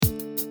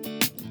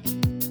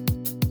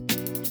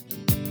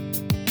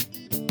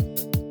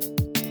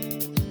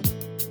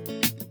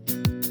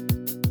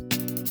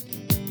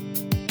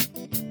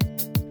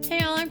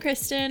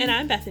Kristen. And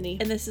I'm Bethany.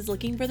 And this is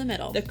Looking for the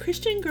Middle, the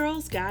Christian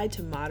Girl's Guide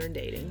to Modern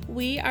Dating.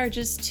 We are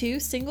just two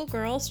single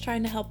girls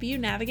trying to help you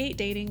navigate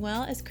dating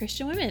well as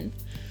Christian women.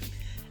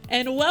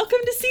 And welcome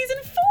to season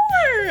 4!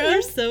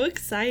 We're so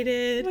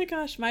excited. Oh my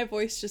gosh, my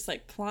voice just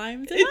like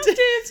climbs in octaves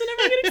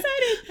whenever I get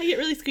excited. I get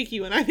really squeaky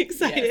when I'm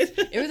excited.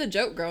 Yes. It was a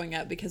joke growing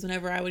up because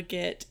whenever I would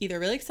get either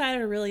really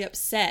excited or really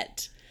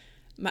upset,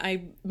 my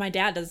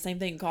dad does the same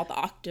thing called the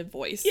octave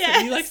voice. Yes.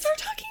 So you like start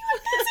talking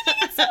like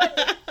this and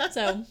you get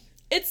so So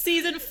it's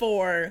season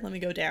 4. Let me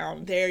go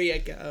down. There you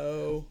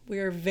go. We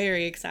are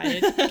very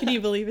excited. Can you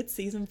believe it's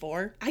season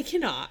 4? I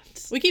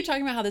cannot. We keep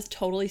talking about how this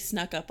totally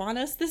snuck up on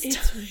us this time.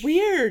 It's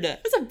weird.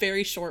 It was a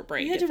very short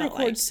break. We had to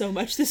record so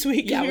much this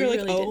week. Yeah, and we were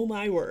like, really oh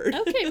my word.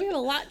 Okay, we have a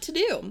lot to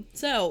do.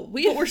 So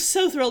But we're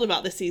so thrilled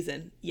about this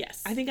season.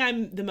 Yes. I think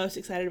I'm the most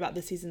excited about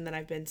this season that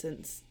I've been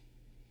since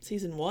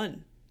season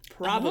 1.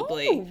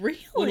 Probably. Oh,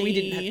 really? When we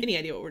didn't have any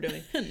idea what we're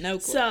doing. No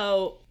clue.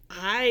 So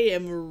I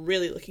am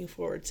really looking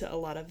forward to a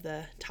lot of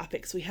the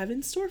topics we have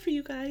in store for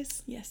you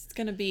guys. Yes, it's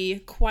going to be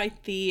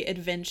quite the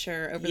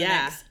adventure over the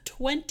next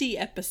 20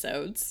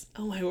 episodes.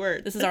 Oh my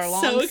word. This is our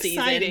long so season.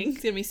 Exciting.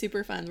 It's going to be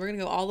super fun. We're going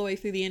to go all the way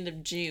through the end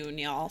of June,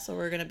 y'all. So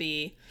we're going to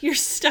be... You're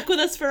stuck with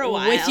us for a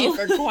while. With you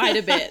for quite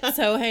a bit.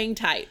 So hang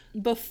tight.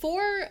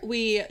 Before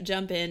we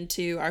jump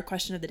into our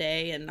question of the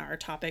day and our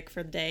topic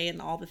for the day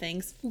and all the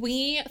things,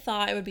 we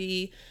thought it would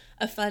be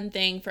a fun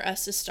thing for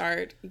us to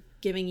start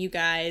giving you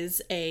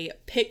guys a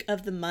pick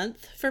of the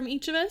month from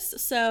each of us.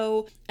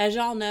 So as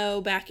y'all know,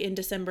 back in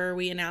December,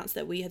 we announced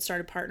that we had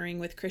started partnering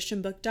with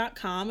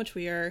christianbook.com, which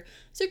we are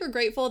super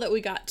grateful that we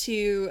got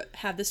to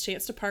have this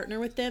chance to partner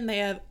with them. They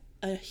have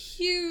a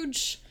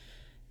huge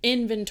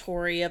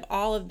inventory of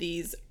all of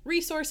these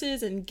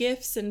resources and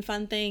gifts and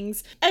fun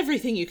things.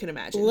 Everything you can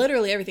imagine.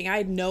 Literally everything. I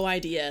had no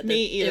idea that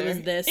it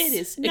was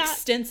this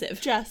extensive.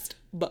 Just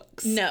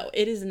books. No,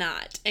 it is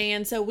not.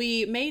 And so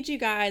we made you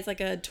guys like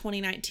a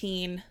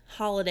 2019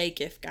 holiday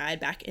gift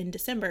guide back in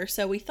December.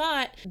 So we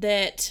thought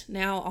that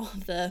now all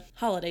of the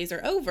holidays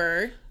are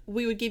over,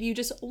 we would give you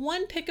just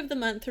one pick of the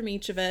month from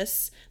each of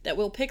us, that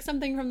we'll pick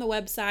something from the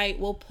website.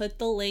 We'll put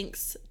the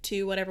links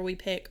to whatever we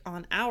pick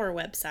on our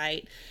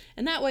website.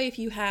 And that way, if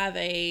you have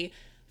a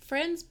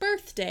friend's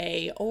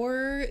birthday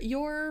or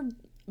your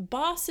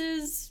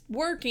boss's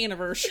work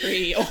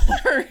anniversary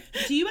or...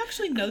 Do you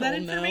actually know that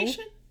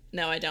information?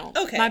 No, I don't.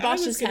 Okay. My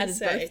boss just had his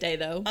birthday,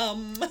 though.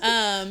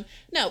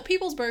 No,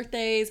 people's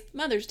birthdays,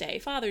 Mother's Day,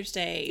 Father's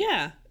Day.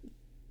 Yeah.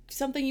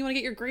 Something you want to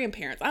get your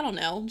grandparents. I don't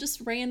know.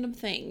 Just random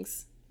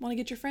things. Want to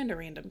get your friend a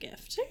random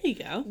gift. There you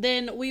go.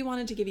 Then we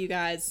wanted to give you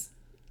guys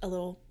a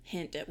little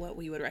hint at what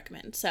we would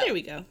recommend. So there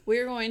we go.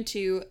 We're going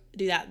to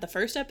do that the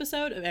first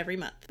episode of every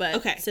month. But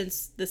okay,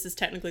 since this is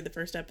technically the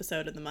first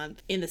episode of the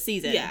month in the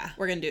season,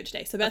 we're going to do it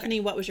today. So Bethany,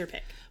 what was your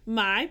pick?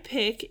 My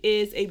pick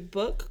is a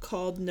book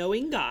called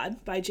Knowing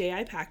God by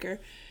J.I. Packer.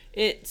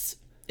 It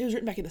was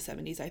written back in the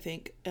 70s, I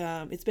think.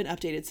 It's been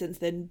updated since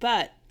then,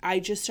 but I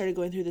just started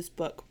going through this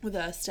book with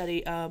a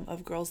study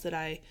of girls that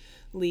I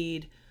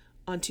lead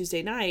on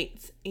Tuesday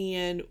nights,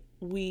 and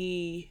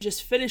we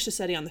just finished a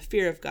study on the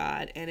fear of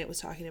God, and it was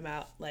talking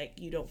about like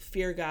you don't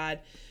fear God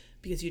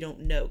because you don't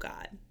know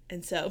God.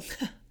 And so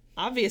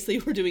obviously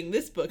we're doing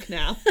this book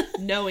now,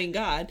 Knowing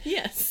God.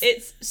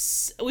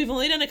 Yes. We've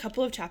only done a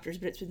couple of chapters,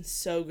 but it's been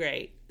so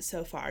great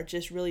so far,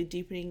 just really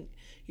deepening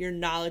your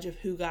knowledge of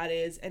who God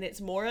is. And it's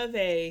more of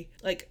a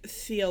like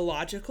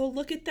theological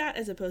look at that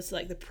as opposed to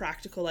like the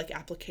practical like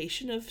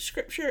application of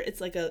scripture. It's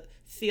like a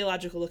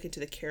theological look into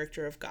the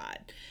character of God,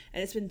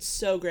 and it's been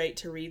so great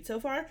to read so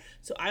far.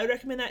 So I would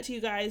recommend that to you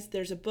guys.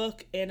 There's a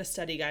book and a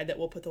study guide that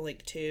we'll put the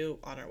link to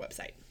on our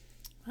website.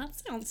 That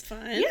sounds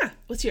fun. Yeah.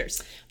 What's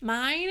yours?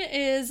 Mine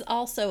is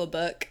also a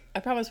book.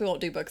 I promise we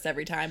won't do books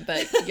every time,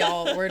 but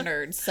y'all, we're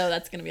nerds, so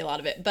that's going to be a lot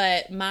of it.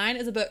 But mine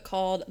is a book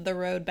called The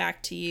Road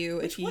Back to You.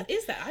 What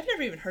is that? I've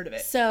never even heard of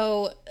it.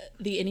 So,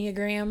 the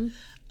Enneagram.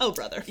 Oh,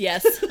 brother.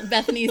 Yes.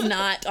 Bethany's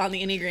not on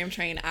the Enneagram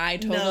train. I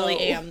totally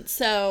am.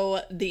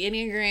 So, the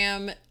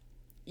Enneagram,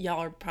 y'all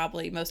are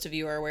probably, most of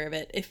you are aware of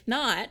it. If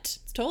not,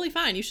 it's totally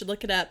fine. You should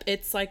look it up.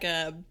 It's like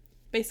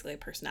basically a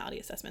personality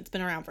assessment. It's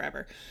been around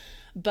forever.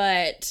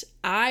 But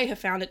I have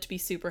found it to be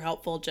super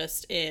helpful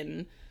just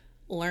in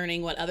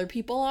learning what other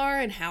people are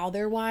and how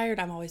they're wired.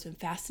 I've always been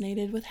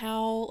fascinated with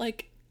how,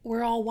 like,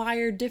 we're all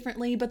wired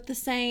differently but the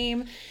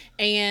same.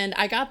 And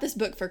I got this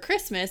book for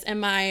Christmas,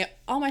 and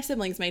all my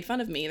siblings made fun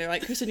of me. They're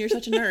like, Kristen, you're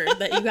such a nerd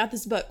that you got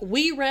this book.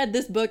 We read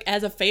this book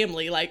as a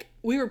family. Like,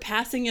 we were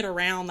passing it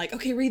around like,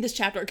 okay, read this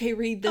chapter. Okay,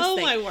 read this thing.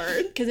 Oh, my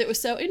word. Because it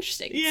was so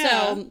interesting. Yeah.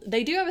 So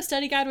they do have a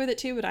study guide with it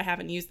too, but I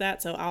haven't used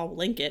that, so I'll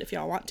link it if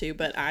y'all want to,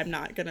 but I'm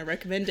not going to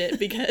recommend it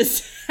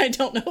because I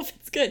don't know if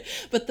it's good.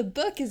 But the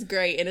book is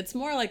great, and it's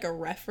more like a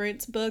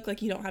reference book.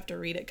 Like, you don't have to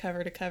read it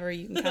cover to cover.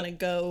 You can kind of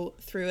go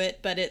through it,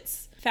 but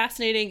it's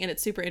fascinating, and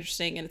it's super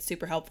interesting, and it's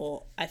super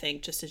helpful, I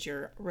think, just as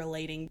you're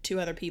relating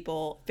to other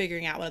people,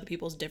 figuring out what other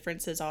people's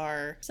differences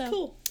are. So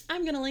cool.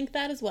 I'm going to link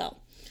that as well.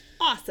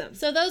 Awesome.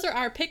 So those are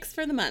our picks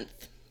for the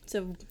month.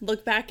 So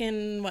look back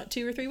in,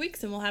 2 or 3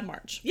 weeks, and we'll have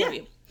March for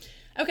you.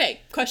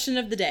 Okay, question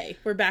of the day.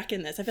 We're back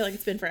in this. I feel like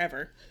it's been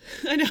forever.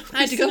 I know.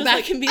 I had to go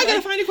back and be I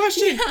gotta find a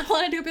question. Yeah, all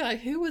I had to be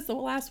like, who was the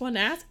last one to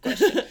ask a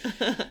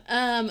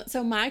question?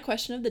 So my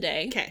question of the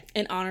day, Okay.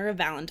 in honor of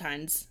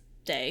Valentine's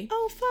Day.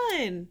 Oh,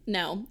 fun.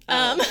 No.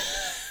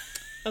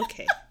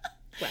 Okay.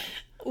 Well.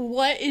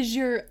 What is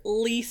your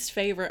least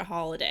favorite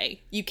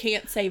holiday? You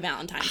can't say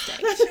Valentine's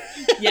Day.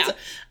 Yeah.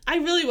 I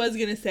really was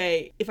going to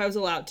say, if I was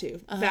allowed to,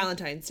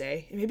 Valentine's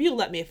Day. Maybe you'll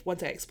let me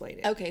once I explain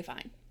it. Okay,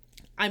 fine.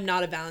 I'm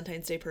not a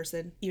Valentine's Day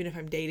person, even if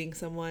I'm dating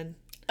someone.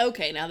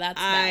 Okay, now that's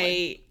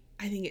valid.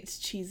 I think it's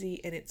cheesy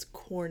and it's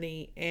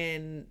corny,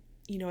 and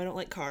I don't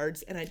like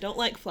cards and I don't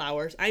like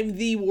flowers. I'm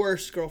the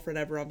worst girlfriend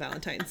ever on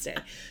Valentine's Day.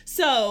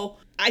 So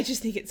I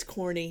just think it's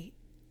corny.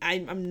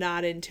 I'm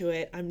not into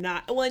it. I'm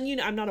not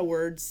a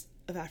words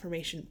of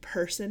affirmation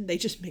person. They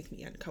just make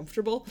me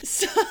uncomfortable.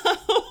 So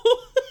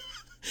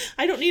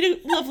I don't need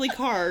a lovely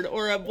card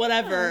or a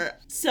whatever.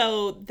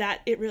 So that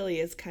it really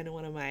is kind of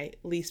one of my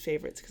least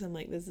favorites, because I'm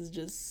like, this is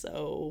just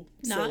so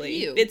not silly.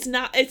 You. It's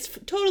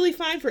totally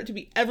fine for it to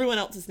be everyone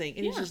else's thing,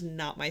 and it's just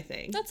not my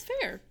thing. That's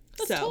fair.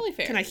 That's So, totally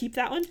fair. Can I keep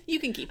that one? You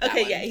can keep that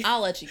Okay, one. yay.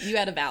 I'll let you. You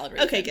had a valid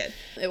reason. Okay, good.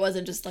 It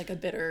wasn't just like a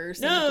bitter,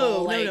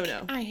 cynical,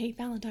 No. I hate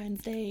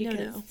Valentine's Day.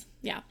 No.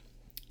 Yeah.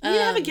 We need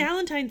to have a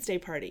Galentine's Day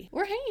party.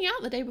 We're hanging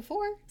out the day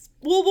before.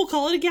 Well, we'll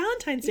call it a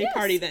Galentine's Day Yes,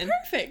 party then.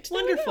 Perfect. There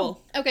we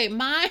Wonderful. go. Okay,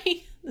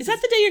 Is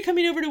that the day you're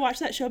coming over to watch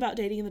that show about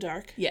dating in the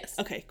dark? Yes.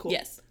 Okay, cool.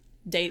 Yes.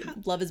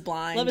 Love is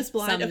Blind. Love is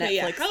Blind. Some Okay,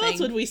 yeah. Netflix How else thing.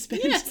 would we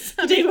spend Yes.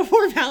 the day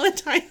before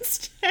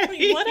Valentine's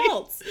Day? What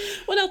else?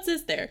 What else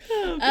is there?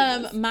 Oh,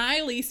 goodness. My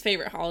least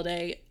favorite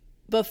holiday.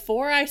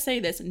 Before I say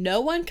this,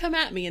 no one come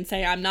at me and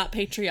say I'm not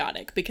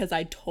patriotic, because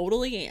I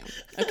totally am.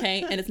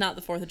 Okay? And it's not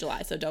the 4th of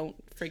July, so don't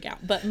freak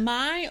out. But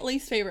my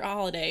least favorite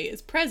holiday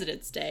is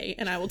President's Day,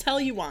 and I will tell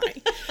you why.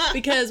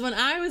 Because when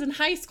I was in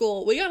high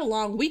school, we got a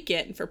long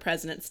weekend for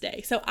President's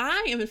Day. So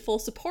I am in full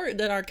support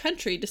that our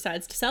country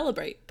decides to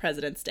celebrate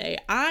President's Day.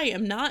 I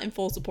am not in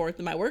full support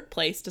that my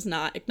workplace does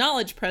not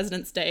acknowledge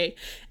President's Day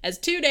as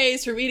 2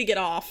 days for me to get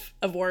off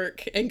of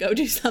work and go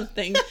do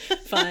something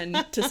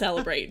fun to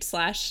celebrate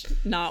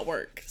 / not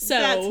work. So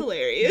That's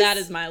hilarious. That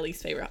is my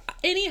least favorite.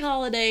 Any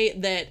holiday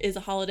that is a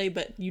holiday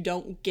but you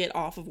don't get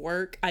off of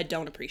work, I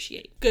don't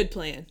appreciate. Good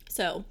plan.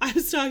 So I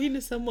was talking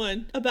to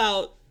someone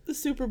about the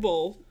Super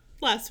Bowl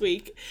last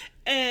week,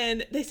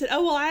 and they said,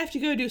 oh, well, I have to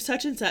go do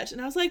such and such.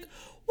 And I was like,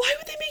 why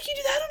would they make you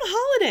do that on a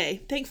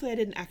holiday? Thankfully, I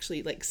didn't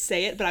actually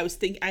say it, but I was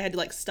thinking, I had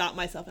to stop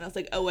myself, and I was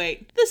like, oh,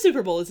 wait, the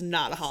Super Bowl is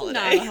not a holiday.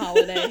 Not a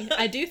holiday.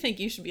 I do think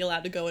you should be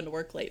allowed to go into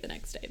work late the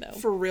next day, though.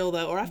 For real,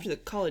 though, or after the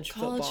college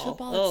football. College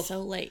football is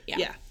so late. Yeah.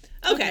 Yeah.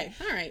 Okay.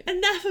 All right.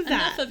 Enough of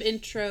that. Enough of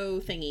intro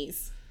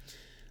thingies.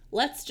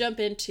 Let's jump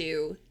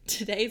into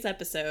today's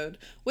episode,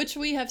 which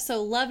we have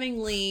so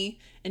lovingly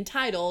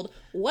entitled,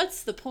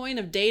 What's the Point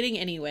of Dating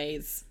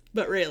Anyways?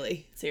 But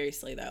really.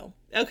 Seriously, though.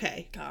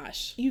 Okay.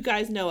 Gosh. You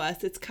guys know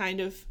us. It's kind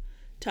of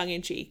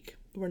tongue-in-cheek.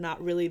 We're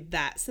not really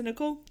that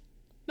cynical.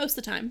 Most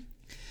of the time.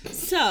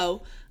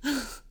 So,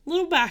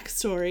 little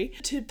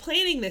backstory. To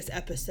planning this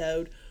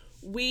episode,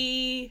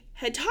 we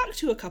had talked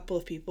to a couple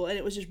of people, and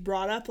it was just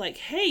brought up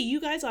hey,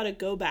 you guys ought to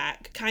go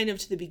back kind of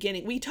to the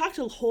beginning. We talked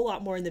a whole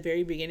lot more in the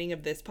very beginning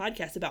of this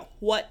podcast about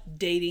what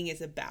dating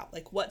is about.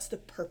 What's the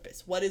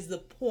purpose? What is the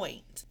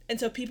point? And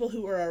so people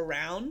who are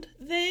around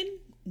then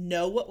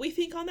know what we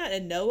think on that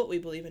and know what we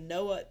believe and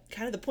know what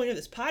kind of the point of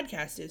this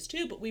podcast is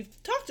too. But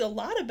we've talked a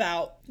lot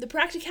about the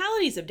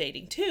practicalities of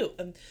dating too.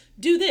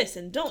 Do this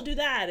and don't do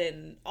that,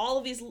 and all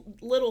of these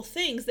little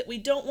things that we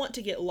don't want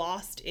to get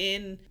lost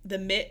in the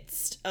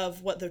midst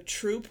of what the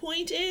true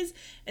point is.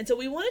 And so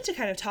we wanted to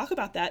kind of talk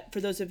about that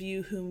for those of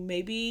you who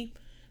maybe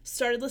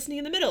started listening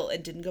in the middle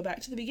and didn't go back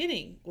to the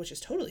beginning, which is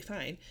totally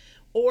fine.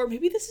 Or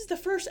maybe this is the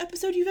first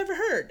episode you've ever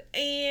heard,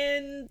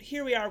 and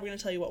here we are, we're going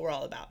to tell you what we're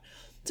all about.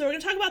 So we're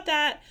going to talk about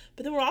that,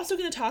 but then we're also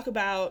going to talk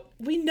about,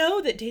 we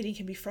know that dating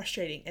can be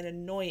frustrating and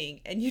annoying,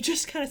 and you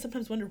just kind of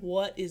sometimes wonder,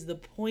 what is the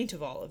point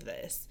of all of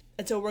this?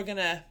 And so we're going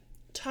to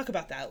talk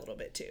about that a little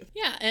bit too.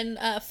 Yeah, and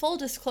a full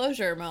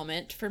disclosure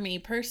moment for me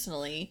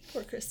personally.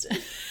 Poor Kristen.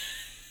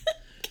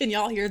 Can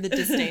y'all hear the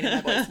disdain in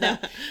my voice? No.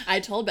 I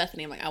told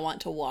Bethany, I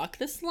want to walk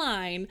this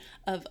line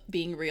of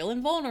being real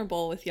and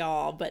vulnerable with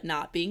y'all, but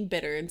not being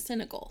bitter and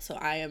cynical. So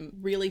I am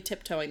really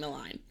tiptoeing the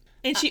line.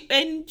 And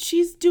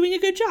she's doing a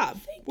good job.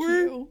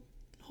 We're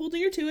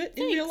holding her to it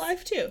in real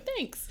life too.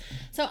 Thanks.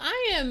 So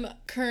I am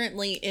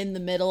currently in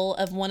the middle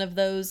of one of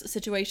those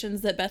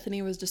situations that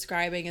Bethany was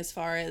describing, as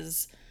far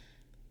as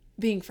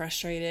being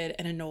frustrated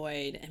and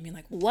annoyed and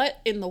being what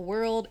in the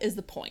world is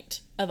the point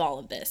of all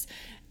of this?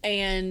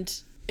 And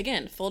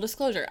again, full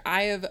disclosure,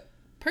 I have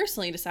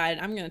personally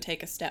decided I'm going to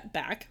take a step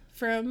back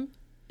from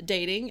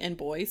dating and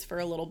boys for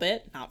a little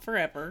bit, not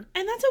forever.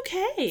 And that's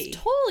okay. It's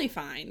totally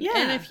fine. Yeah.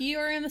 And if you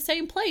are in the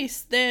same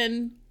place,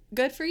 then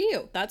good for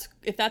you.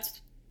 If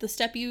that's the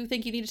step you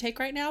think you need to take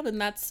right now, then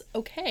that's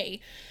okay.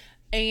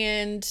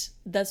 And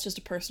that's just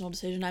a personal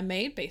decision I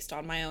made based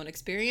on my own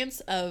experience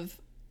of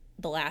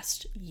the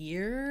last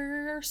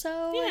year or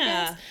so.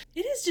 Yeah.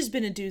 It has just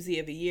been a doozy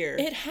of a year.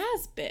 It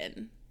has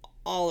been.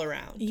 all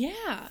around.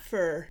 Yeah.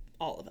 For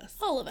all of us.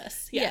 All of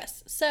us. Yeah.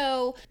 Yes.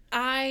 So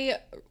I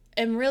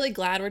am really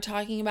glad we're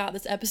talking about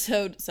this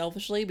episode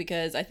selfishly,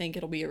 because I think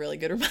it'll be a really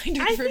good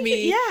reminder for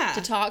me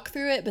to talk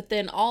through it. But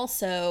then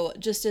also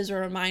just as a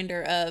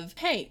reminder of,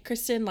 hey,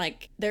 Kristen,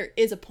 like, there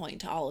is a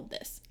point to all of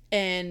this.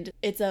 And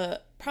it's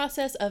a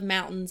process of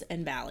mountains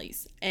and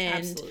valleys. And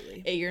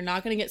Absolutely. You're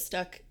not going to get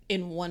stuck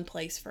in one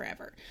place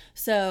forever.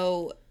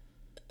 So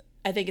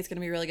I think it's going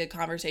to be a really good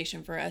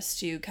conversation for us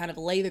to kind of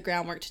lay the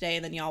groundwork today,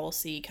 and then y'all will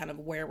see kind of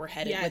where we're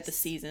headed with the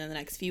season in the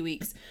next few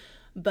weeks.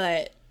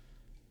 But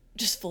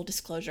just full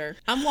disclosure,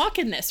 I'm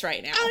walking this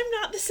right now. I'm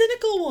not the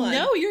cynical one.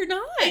 No, you're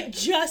not. It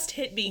just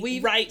hit me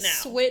right now.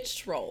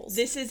 Switched roles.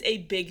 This is a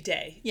big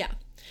day. Yeah.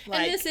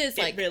 Like, and this is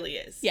like, it really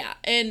is. Yeah.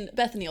 And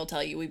Bethany will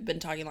tell you, we've been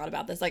talking a lot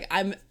about this. Like,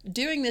 I'm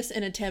doing this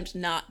in an attempt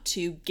not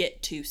to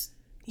get to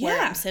where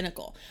I'm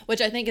cynical,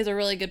 which I think is a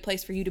really good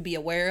place for you to be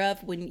aware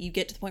of when you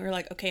get to the point where you're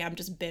like, okay, I'm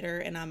just bitter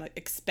and I'm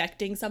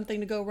expecting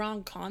something to go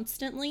wrong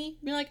constantly.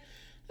 Be like,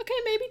 okay,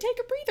 maybe take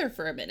a breather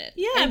for a minute.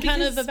 Yeah. And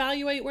kind of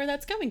evaluate where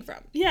that's coming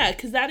from. Yeah,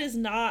 because that is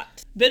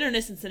not,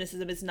 bitterness and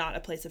cynicism is not a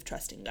place of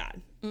trusting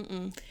God.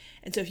 Mm-mm.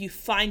 And so if you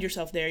find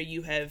yourself there,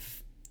 you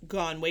have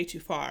gone way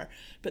too far.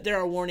 But there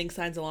are warning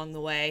signs along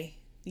the way.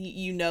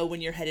 You know when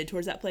you're headed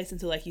towards that place.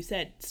 And so like you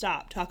said,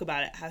 stop, talk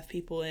about it, have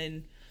people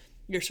in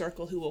your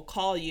circle who will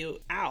call you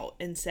out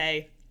and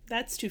say,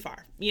 that's too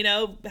far. You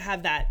know,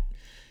 have that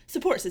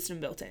support system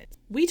built in.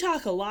 We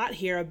talk a lot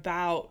here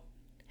about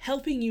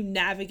helping you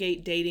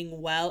navigate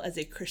dating well as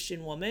a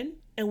Christian woman.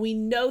 And we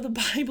know the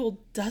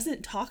Bible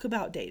doesn't talk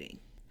about dating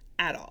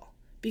at all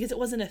because it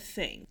wasn't a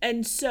thing.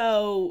 And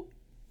so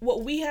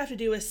what we have to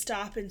do is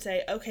stop and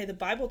say, okay, the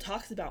Bible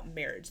talks about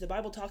marriage. The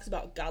Bible talks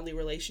about godly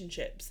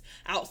relationships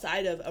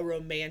outside of a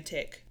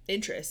romantic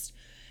interest.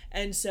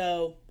 And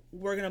so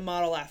we're going to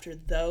model after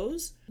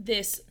those.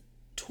 This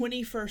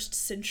 21st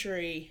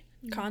century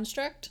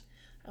construct.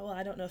 Oh, well,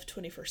 I don't know if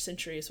 21st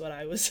century is what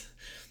I was.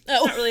 It's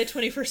not really a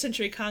 21st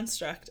century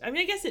construct. I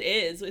mean, I guess it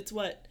is. It's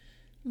what?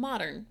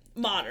 Modern.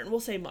 We'll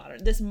say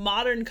modern. This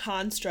modern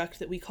construct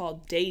that we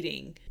call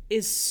dating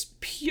is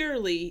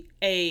purely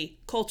a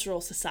cultural,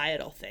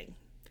 societal thing.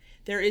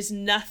 There is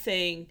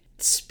nothing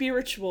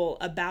spiritual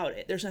about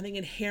it. There's nothing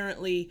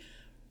inherently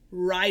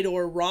right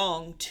or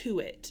wrong to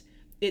it.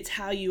 It's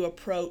how you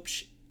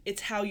approach,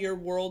 it's how your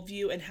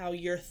worldview and how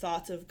your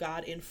thoughts of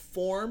God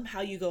inform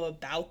how you go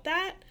about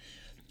that.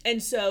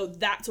 And so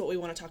that's what we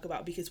want to talk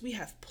about, because we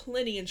have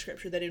plenty in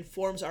scripture that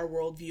informs our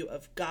worldview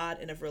of God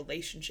and of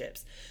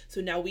relationships.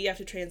 So now we have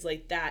to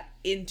translate that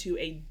into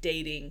a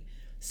dating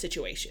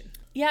situation.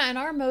 Yeah, and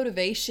our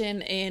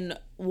motivation in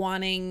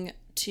wanting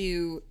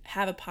to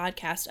have a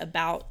podcast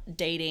about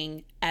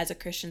dating as a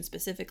Christian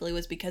specifically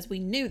was because we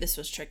knew this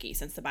was tricky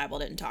since the Bible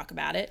didn't talk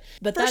about it.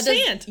 But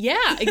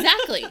yeah,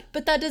 exactly.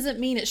 But that doesn't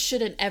mean it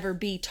shouldn't ever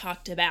be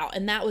talked about.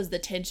 And that was the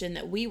tension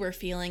that we were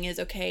feeling is,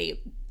 okay,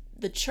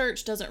 the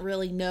church doesn't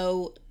really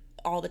know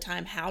all the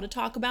time how to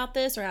talk about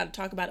this or how to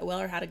talk about it well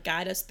or how to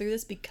guide us through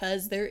this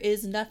because there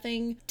is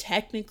nothing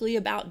technically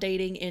about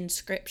dating in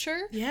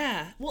scripture.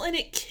 Yeah. Well, and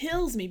it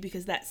kills me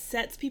because that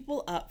sets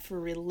people up for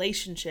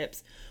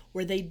relationships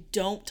where they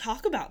don't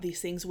talk about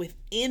these things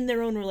within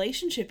their own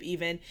relationship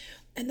even.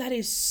 And that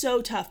is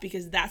so tough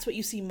because that's what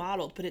you see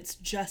modeled, but it's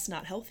just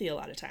not healthy a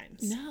lot of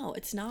times. No,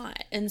 it's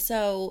not. And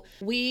so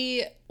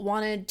we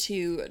wanted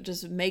to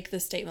just make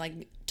the statement,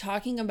 like,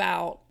 talking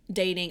about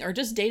dating or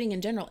just dating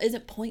in general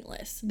isn't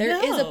pointless.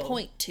 There is a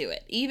point to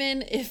it,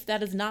 even if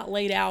that is not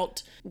laid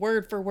out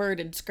word for word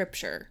in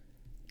scripture,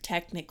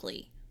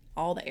 technically,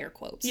 all the air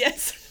quotes.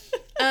 Yes.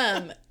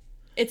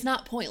 It's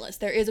not pointless.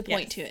 There is a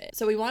point to it.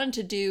 So we wanted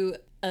to do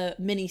a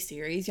mini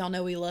series. Y'all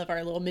know we love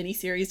our little mini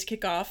series to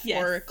kick off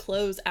or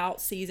close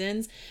out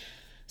seasons.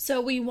 So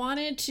we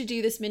wanted to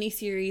do this mini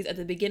series at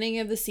the beginning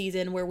of the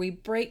season where we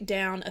break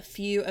down a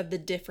few of the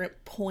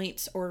different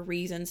points or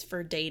reasons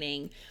for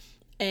dating.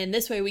 And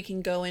this way we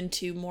can go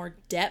into more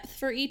depth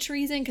for each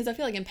reason. Because I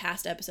feel like in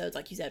past episodes,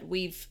 like you said,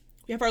 we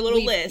have our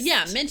little list.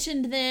 Yeah,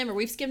 mentioned them or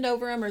we've skimmed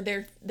over them or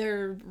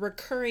they're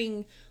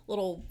recurring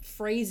little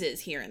phrases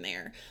here and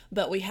there.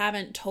 But we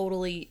haven't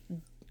totally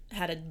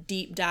had a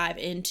deep dive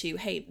into,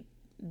 hey,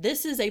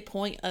 this is a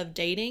point of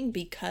dating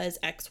because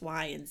X,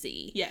 Y, and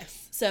Z.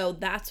 Yes. So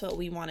that's what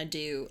we want to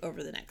do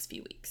over the next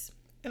few weeks.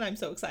 And I'm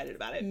so excited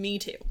about it. Me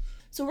too.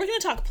 So we're going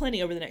to talk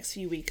plenty over the next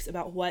few weeks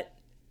about what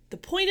the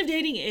point of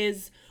dating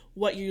is,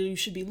 what you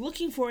should be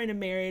looking for in a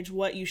marriage,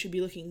 what you should be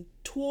looking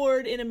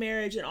toward in a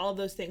marriage, and all of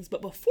those things.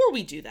 But before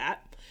we do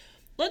that,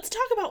 let's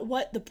talk about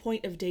what the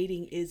point of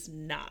dating is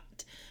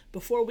not.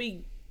 Before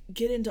we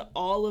get into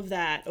all of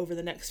that over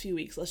the next few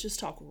weeks, let's just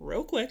talk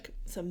real quick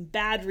some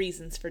bad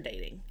reasons for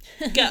dating.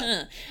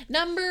 Go.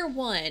 Number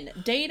 1,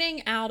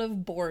 dating out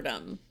of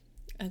boredom.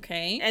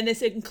 Okay. And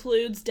this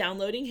includes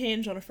downloading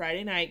Hinge on a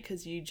Friday night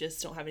because you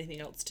just don't have anything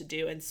else to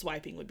do and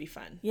swiping would be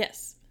fun.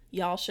 Yes.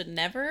 Y'all should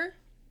never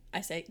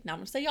I'm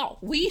going to say y'all,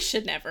 we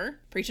should never,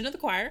 preaching to the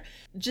choir,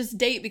 just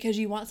date because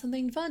you want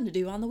something fun to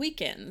do on the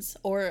weekends.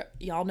 Or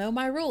y'all know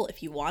my rule.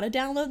 If you want to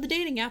download the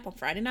dating app on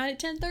Friday night at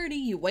 10:30,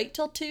 you wait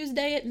till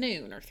Tuesday at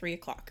noon or 3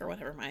 o'clock or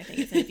whatever my thing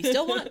is. And if you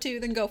still want to,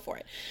 then go for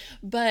it.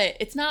 But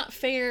it's not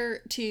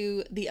fair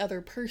to the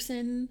other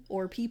person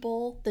or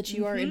people that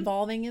you are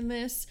involving in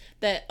this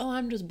that, oh,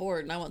 I'm just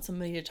bored and I want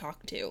somebody to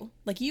talk to.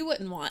 Like, you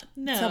wouldn't want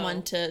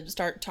someone to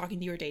start talking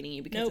to you or dating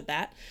you because of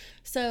that.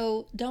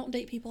 So don't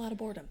date people out of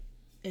boredom.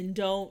 And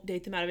don't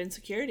date them out of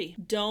insecurity.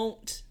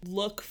 Don't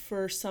look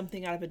for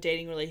something out of a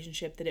dating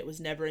relationship that it was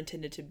never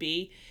intended to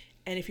be.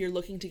 And if you're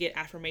looking to get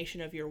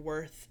affirmation of your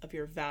worth, of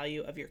your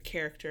value, of your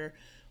character,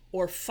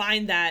 or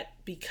find that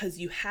because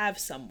you have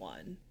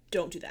someone,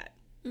 don't do that.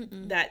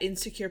 That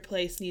insecure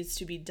place needs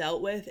to be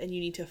dealt with, and you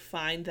need to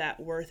find that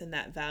worth and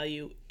that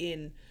value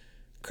in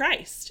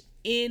Christ,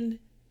 in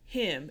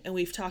Him. And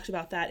we've talked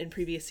about that in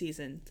previous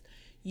seasons.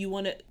 You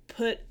want to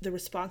put the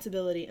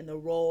responsibility and the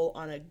role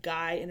on a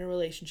guy in a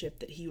relationship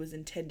that he was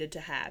intended to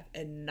have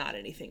and not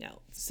anything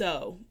else.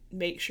 So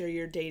make sure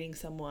you're dating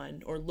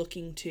someone or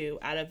looking to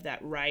out of that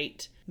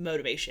right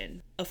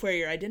motivation of where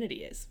your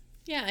identity is.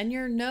 Yeah, and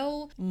you're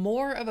no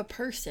more of a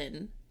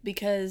person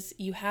because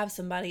you have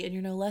somebody, and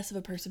you're no less of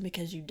a person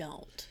because you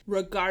don't.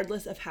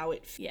 Regardless of how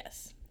it feels.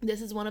 Yes.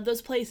 This is one of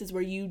those places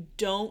where you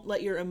don't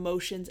let your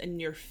emotions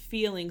and your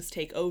feelings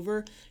take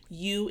over.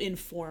 You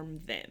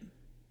inform them.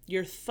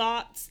 Your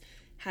thoughts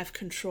have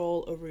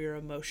control over your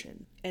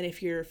emotion. And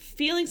if you're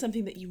feeling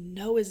something that you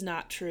know is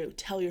not true,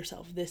 tell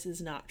yourself this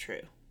is not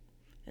true.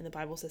 And the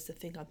Bible says to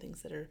think on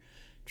things that are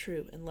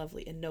true and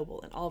lovely and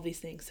noble and all of these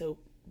things. So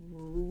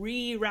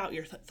reroute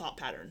your thought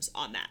patterns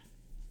on that.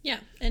 Yeah.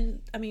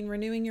 And I mean,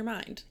 renewing your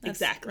mind. That's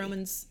exactly.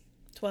 Romans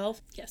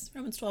 12. Yes.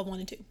 Romans 12, 1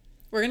 and 2.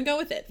 We're going to go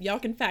with it. Y'all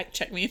can fact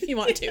check me if you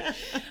want to.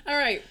 All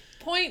right.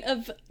 Point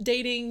of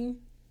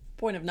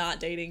not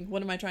dating.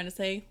 What am I trying to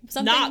say?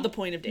 Not the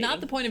point of dating.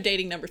 Not the point of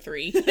dating number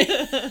 3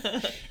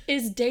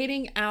 is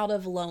dating out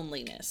of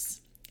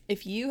loneliness.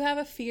 If you have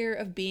a fear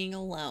of being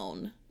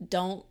alone,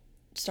 don't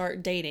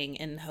start dating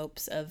in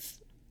hopes of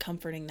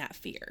comforting that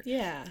fear.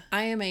 Yeah.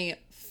 I am a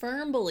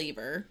firm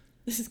believer.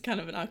 This is kind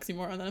of an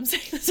oxymoron that I'm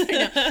saying this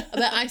right now.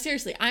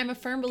 But I'm a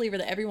firm believer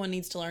that everyone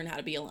needs to learn how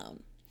to be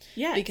alone.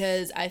 Yeah.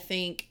 Because I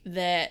think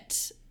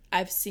that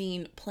I've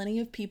seen plenty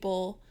of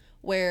people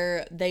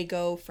where they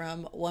go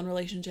from one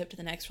relationship to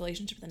the next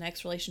relationship to the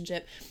next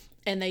relationship,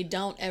 and they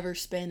don't ever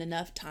spend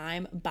enough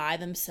time by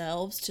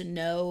themselves to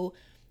know,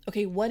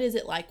 okay, what is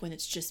it like when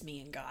it's just me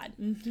and God?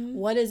 Mm-hmm.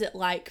 What is it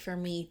like for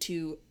me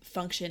to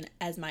function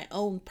as my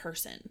own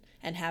person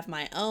and have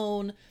my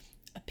own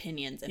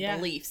opinions and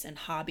beliefs and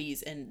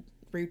hobbies and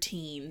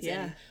routines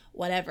and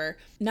whatever?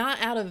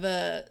 Not out of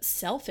a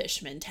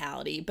selfish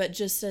mentality, but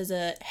just as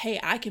a, hey,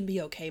 I can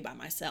be okay by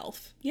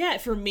myself. Yeah,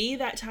 for me,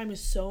 that time is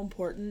so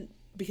important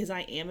because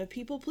I am a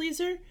people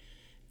pleaser,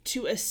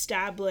 to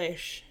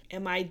establish,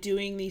 am I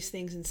doing these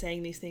things and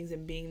saying these things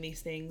and being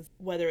these things,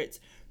 whether it's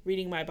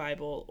reading my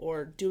Bible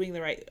or doing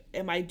the right,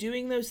 am I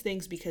doing those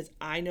things because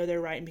I know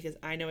they're right and because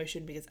I know I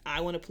shouldn't, because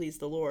I want to please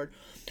the Lord,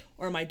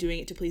 or am I doing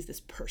it to please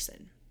this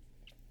person?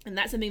 And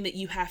that's something that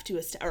you have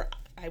to, or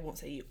I won't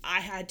say you,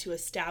 I had to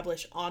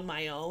establish on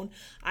my own.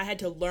 I had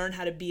to learn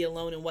how to be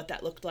alone and what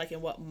that looked like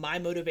and what my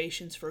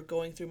motivations for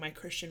going through my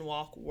Christian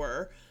walk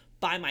were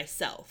by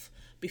myself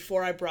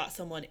before I brought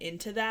someone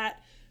into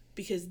that,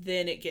 because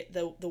then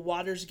the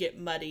waters get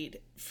muddied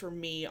for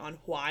me on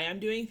why I'm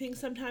doing things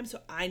sometimes. So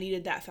I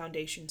needed that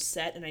foundation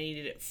set and I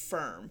needed it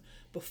firm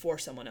before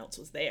someone else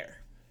was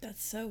there.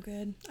 That's so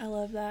good. I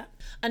love that.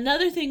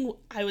 Another thing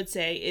I would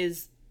say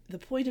is the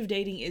point of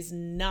dating is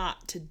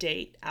not to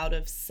date out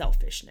of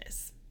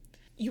selfishness.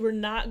 You are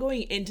not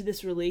going into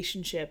this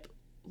relationship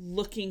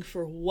looking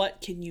for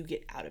what can you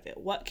get out of it?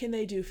 What can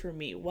they do for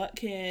me?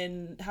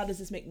 How does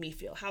this make me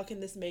feel? How can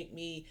this make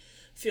me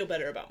feel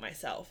better about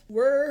myself?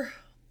 We're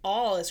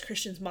all as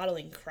Christians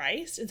modeling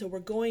Christ, and so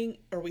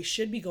we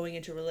should be going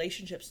into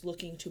relationships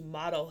looking to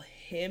model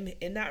Him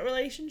in that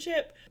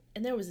relationship.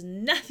 And there was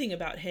nothing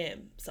about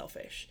Him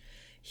selfish.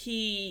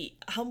 He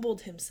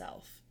humbled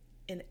Himself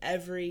in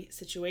every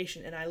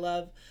situation. And I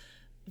love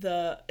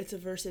it's a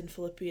verse in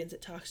Philippians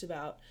that talks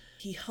about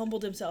He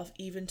humbled Himself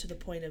even to the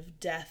point of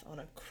death on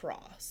a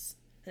cross.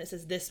 And it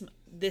says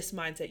this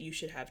mindset you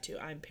should have too.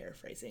 I'm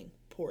paraphrasing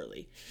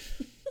poorly.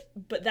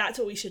 But that's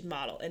what we should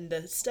model. And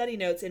the study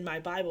notes in my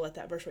Bible at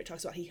that verse where it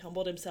talks about He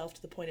humbled Himself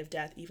to the point of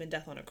death, even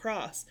death on a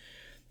cross,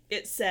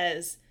 it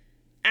says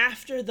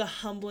after the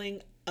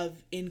humbling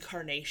of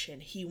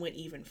incarnation, He went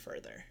even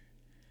further.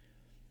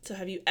 So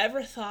have you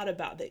ever thought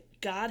about that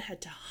God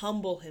had to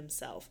humble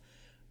Himself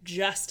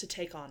just to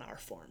take on our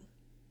form?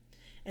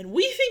 And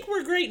we think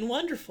we're great and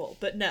wonderful,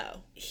 but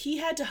no. He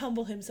had to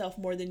humble Himself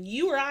more than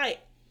you or I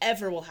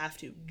ever will have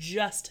to,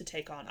 just to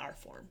take on our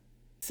form.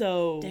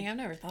 So dang, I've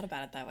never thought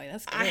about it that way.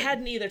 That's good. I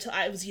hadn't either till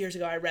it was years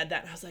ago I read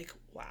that and I was like,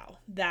 wow,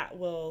 that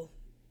will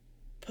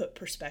put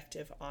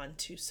perspective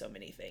onto so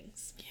many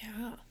things.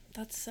 Yeah,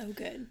 that's so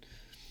good.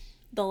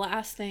 The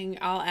last thing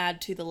I'll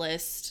add to the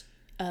list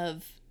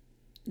of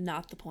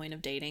not the point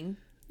of dating.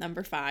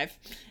 Number 5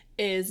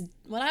 is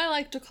what I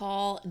like to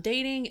call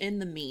dating in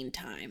the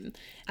meantime.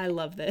 I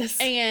love this.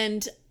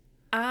 And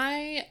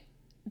I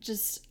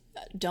just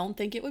don't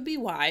think it would be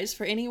wise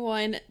for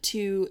anyone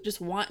to just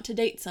want to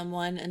date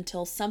someone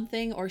until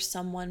something or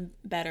someone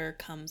better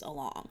comes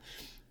along.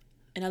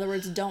 In other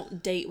words,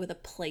 don't date with a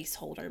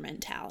placeholder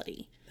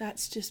mentality.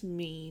 That's just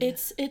mean.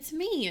 It's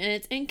mean, and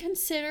it's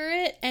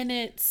inconsiderate, and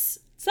it's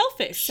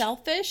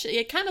selfish.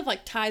 It kind of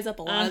like ties up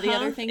a lot of the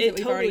other things that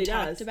we've already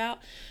talked about.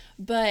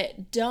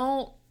 But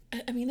don't,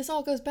 I mean, this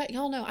all goes back,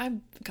 y'all know,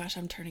 I'm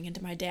turning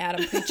into my dad.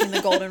 I'm preaching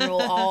the golden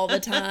rule all the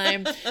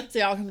time, so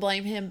y'all can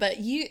blame him. But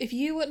if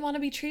you wouldn't want to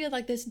be treated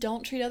like this,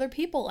 don't treat other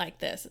people like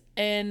this.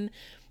 And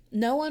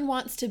no one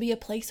wants to be a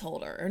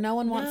placeholder, or no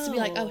one wants to be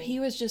like, oh,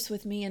 he was just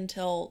with me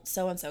until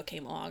so-and-so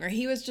came along, or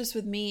he was just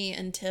with me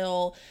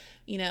until,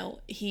 you know,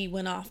 he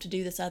went off to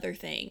do this other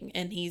thing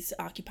and he's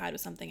occupied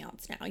with something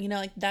else now. You know,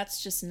 like,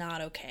 that's just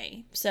not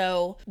okay.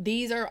 So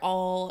these are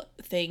all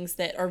things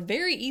that are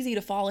very easy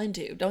to fall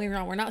into. Don't get me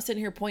wrong. We're not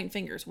sitting here pointing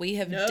fingers. We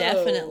have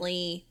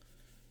definitely,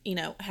 you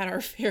know, had our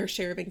fair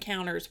share of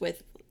encounters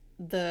with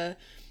the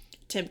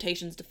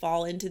temptations to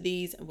fall into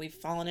these, and we've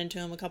fallen into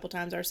them a couple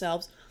times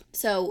ourselves.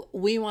 So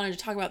we wanted to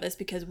talk about this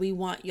because we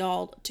want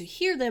y'all to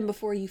hear them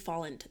before you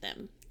fall into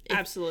them.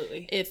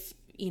 Absolutely. If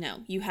you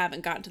know, you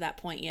haven't gotten to that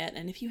point yet.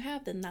 And if you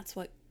have, then that's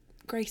what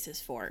grace is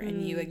for.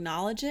 And you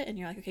acknowledge it and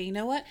you're like, okay, you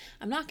know what?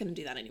 I'm not going to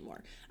do that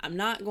anymore. I'm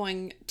not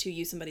going to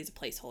use somebody as a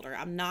placeholder.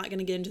 I'm not going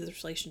to get into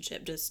this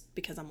relationship just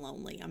because I'm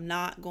lonely. I'm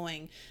not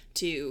going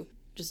to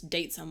just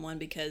date someone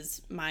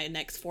because my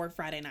next 4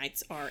 Friday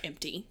nights are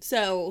empty.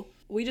 So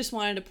we just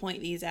wanted to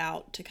point these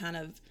out to kind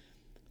of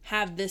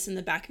have this in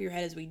the back of your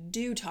head as we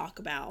do talk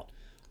about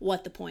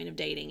what the point of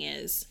dating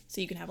is,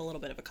 so you can have a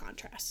little bit of a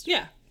contrast.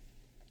 Yeah.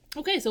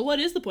 Okay, so what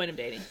is the point of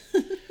dating?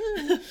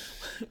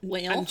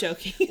 Well, I'm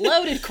joking.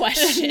 Loaded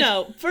question.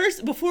 No,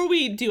 first, before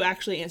we do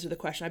actually answer the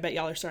question, I bet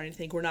y'all are starting to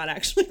think we're not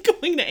actually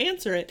going to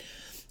answer it.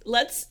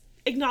 Let's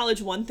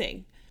acknowledge one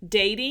thing.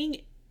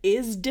 Dating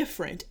is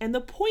different, and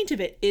the point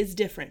of it is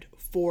different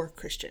for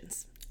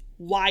Christians.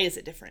 Why is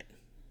it different?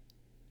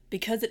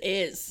 Because it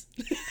is.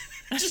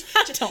 I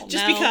don't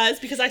Just know.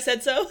 because I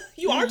said so?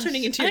 You are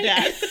turning into your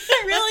dad.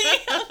 I really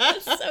am.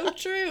 That's so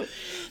true.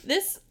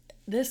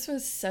 This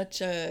was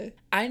such a...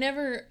 I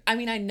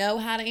know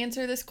how to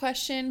answer this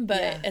question,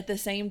 but at the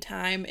same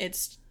time,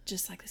 it's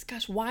just like this,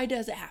 gosh, why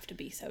does it have to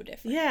be so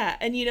different? Yeah,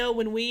 and you know,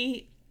 when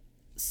we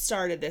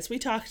started this, we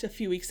talked a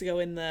few weeks ago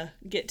in the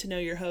Get to Know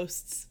Your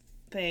Hosts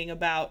thing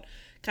about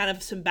kind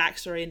of some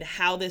backstory into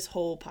how this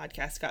whole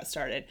podcast got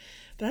started.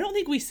 But I don't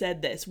think we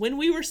said this. When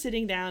we were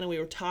sitting down and we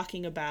were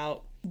talking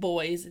about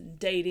boys and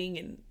dating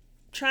and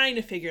trying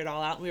to figure it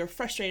all out, and we were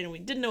frustrated and we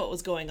didn't know what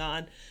was going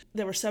on,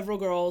 there were several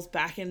girls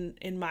back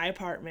in my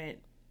apartment,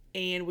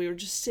 and we were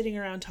just sitting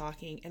around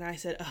talking, and I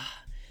said,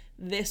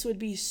 this would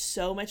be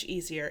so much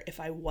easier if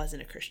I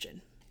wasn't a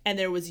Christian. And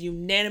there was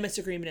unanimous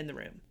agreement in the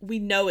room. We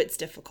know it's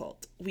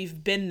difficult.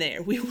 We've been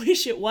there. We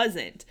wish it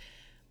wasn't.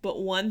 But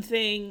one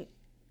thing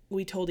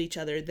we told each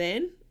other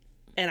then,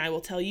 and I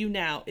will tell you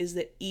now, is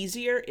that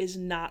easier is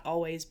not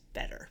always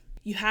better.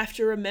 You have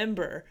to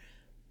remember,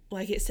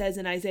 like it says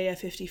in Isaiah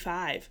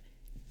 55,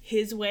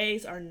 his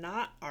ways are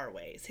not our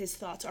ways. His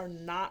thoughts are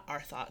not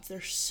our thoughts.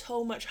 They're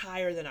so much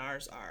higher than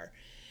ours are.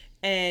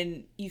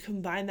 And you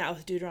combine that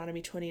with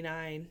Deuteronomy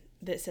 29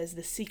 that says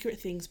the secret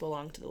things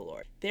belong to the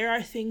Lord. There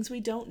are things we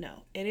don't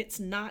know, and it's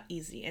not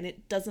easy, and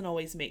it doesn't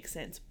always make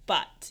sense.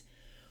 But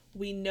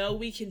we know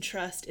we can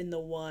trust in the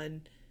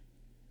one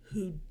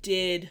who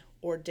did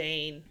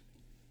ordain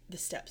the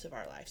steps of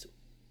our lives.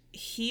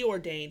 He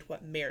ordained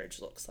what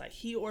marriage looks like.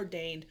 He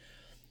ordained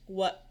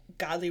what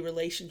godly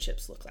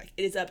relationships look like.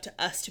 It is up to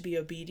us to be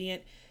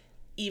obedient,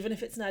 even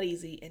if it's not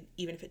easy and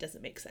even if it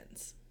doesn't make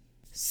sense.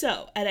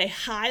 So, at a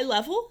high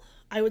level,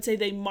 I would say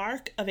the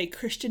mark of a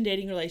Christian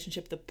dating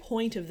relationship, the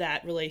point of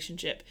that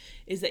relationship,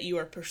 is that you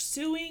are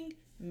pursuing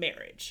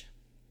marriage.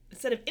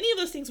 Instead of any of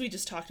those things we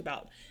just talked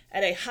about,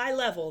 at a high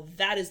level,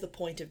 that is the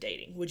point of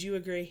dating. Would you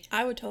agree?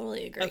 I would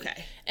totally agree.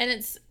 Okay. And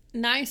it's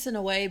nice in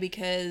a way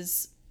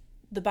because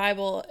the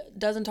Bible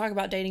doesn't talk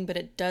about dating, but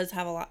it does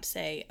have a lot to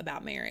say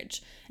about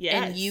marriage.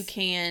 Yes. And you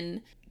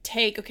can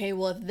take, okay,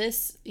 well, if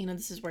this,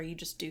 this is where you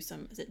just do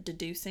some, is it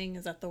deducing?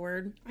 Is that the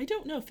word? I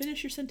don't know.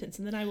 Finish your sentence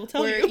and then I will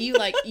tell you.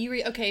 Where you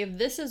read, okay, if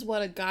this is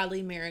what a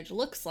godly marriage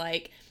looks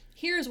like,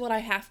 here's what I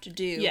have to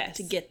do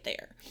to get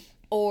there.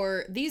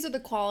 Or these are the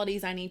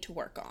qualities I need to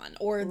work on.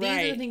 Or these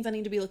are the things I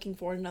need to be looking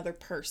for in another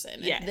person.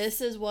 Yes. If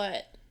this is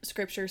what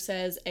Scripture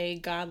says a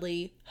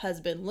godly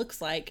husband looks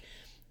like,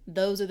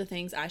 those are the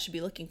things I should be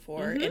looking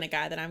for in a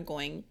guy that I'm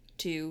going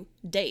to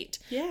date.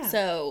 Yeah.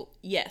 So,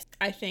 yes,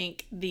 I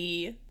think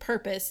the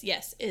purpose,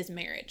 is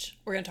marriage.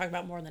 We're going to talk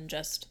about more than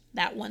just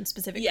that one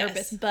specific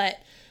purpose, but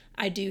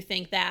I do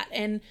think that.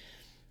 And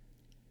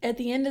at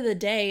the end of the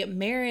day,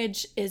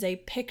 marriage is a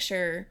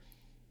picture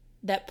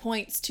that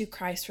points to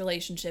Christ's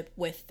relationship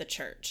with the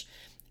church.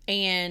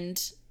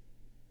 And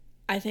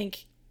I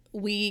think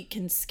we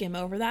can skim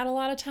over that a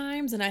lot of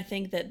times, and I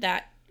think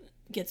that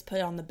gets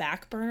put on the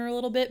back burner a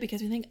little bit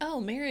because we think, oh,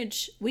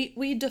 marriage,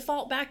 we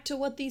default back to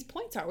what these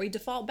points are. We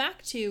default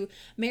back to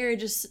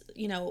marriage is,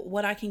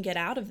 what I can get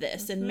out of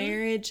this. And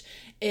marriage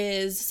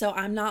is so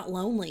I'm not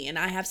lonely and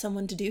I have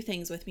someone to do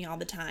things with me all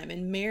the time.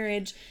 And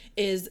marriage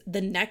is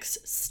the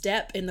next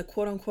step in the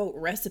quote unquote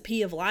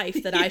recipe of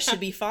life that I should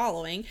be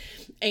following.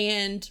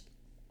 And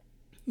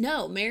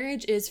no,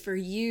 marriage is for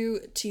you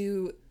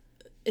to,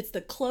 it's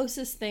the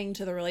closest thing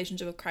to the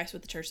relationship of Christ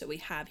with the church that we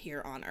have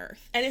here on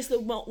earth. And it's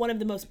one of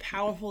the most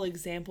powerful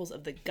examples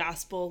of the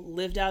gospel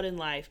lived out in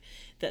life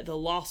that the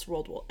lost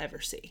world will ever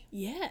see.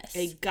 Yes.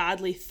 A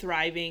godly,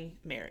 thriving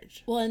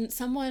marriage. Well, and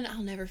someone,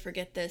 I'll never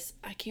forget this,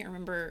 I can't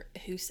remember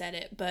who said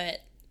it,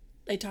 but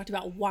they talked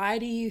about, why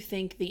do you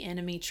think the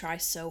enemy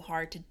tries so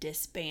hard to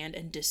disband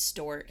and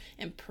distort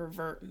and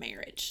pervert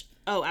marriage?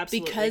 Oh,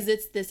 absolutely. Because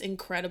it's this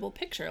incredible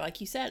picture,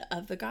 like you said,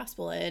 of the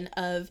gospel and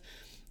of,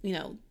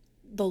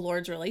 the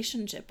Lord's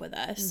relationship with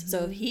us.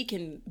 So if he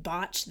can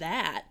botch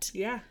that,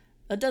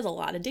 it does a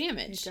lot of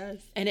damage. It does.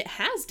 And it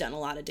has done a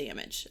lot of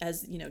damage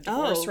as,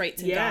 divorce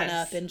rates have gone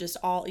up and just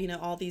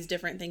all these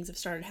different things have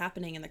started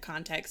happening in the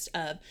context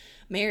of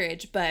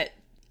marriage. But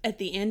at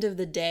the end of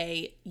the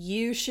day,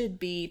 you should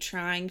be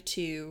trying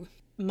to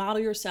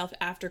model yourself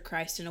after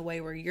Christ in a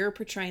way where you're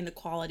portraying the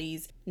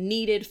qualities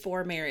needed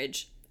for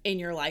marriage in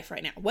your life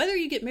right now. Whether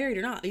you get married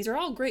or not, these are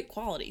all great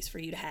qualities for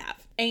you to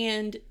have.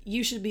 And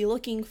you should be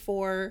looking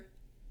for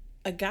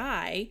a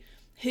guy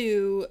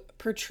who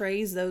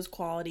portrays those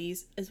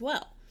qualities as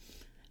well.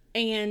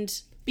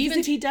 And even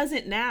if he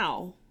doesn't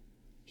now,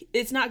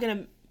 it's not going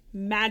to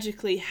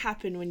magically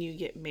happen when you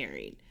get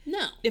married.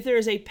 No. If there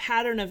is a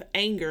pattern of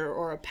anger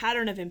or a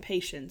pattern of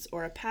impatience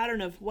or a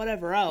pattern of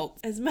whatever else,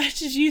 as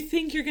much as you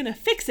think you're going to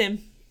fix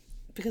him,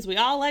 because we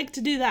all like to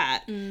do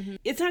that,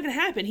 it's not going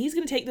to happen. He's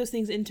going to take those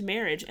things into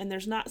marriage, and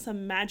there's not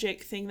some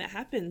magic thing that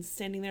happens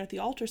standing there at the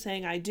altar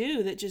saying, I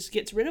do, that just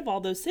gets rid of all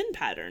those sin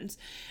patterns.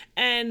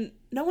 And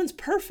no one's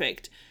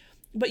perfect,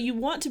 but you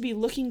want to be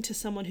looking to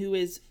someone who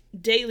is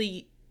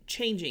daily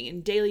changing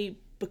and daily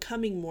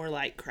becoming more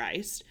like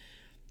Christ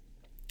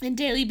and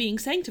daily being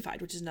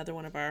sanctified, which is another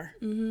one of our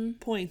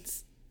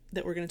points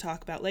that we're going to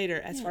talk about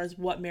later as far as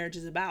what marriage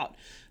is about.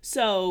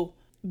 So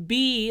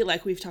be,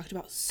 like we've talked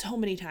about so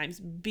many times,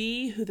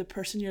 be who the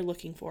person you're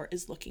looking for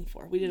is looking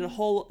for. We did a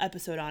whole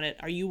episode on it.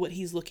 Are you what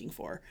he's looking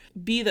for?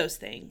 Be those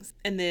things.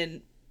 And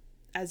then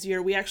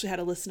we actually had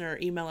a listener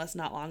email us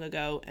not long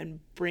ago and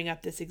bring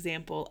up this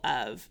example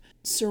of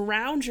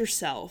surround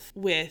yourself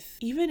with,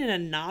 even in a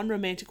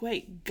non-romantic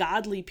way,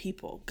 godly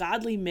people,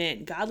 godly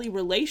men, godly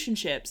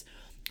relationships,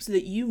 so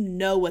that you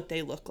know what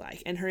they look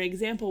like. And her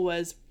example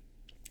was,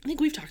 I think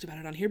we've talked about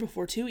it on here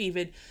before too,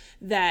 even,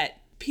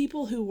 that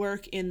people who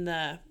work in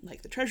the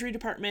Treasury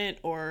Department,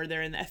 or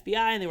they're in the FBI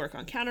and they work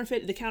on the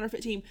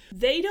counterfeit team,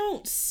 they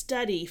don't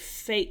study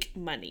fake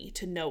money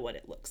to know what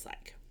it looks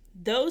like.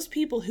 Those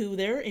people who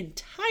their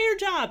entire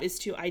job is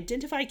to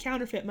identify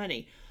counterfeit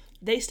money,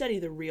 they study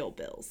the real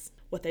bills,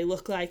 what they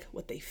look like,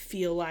 what they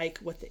feel like,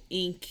 what the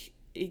ink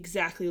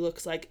exactly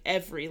looks like,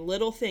 every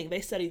little thing.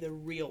 They study the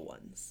real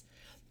ones,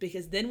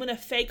 because then when a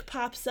fake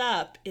pops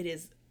up, it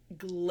is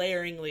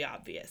glaringly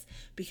obvious,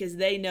 because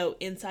they know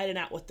inside and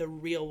out what the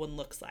real one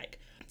looks like.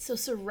 So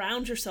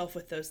surround yourself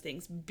with those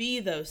things,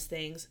 be those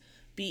things,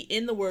 be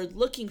in the Word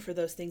looking for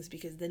those things,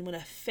 because then when a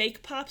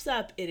fake pops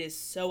up, it is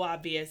so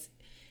obvious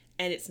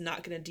and it's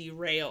not going to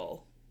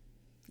derail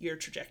your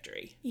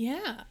trajectory.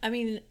 Yeah. I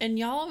mean, and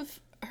y'all have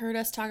heard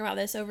us talk about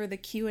this over the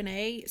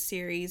Q&A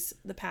series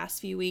the past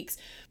few weeks.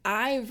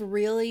 I've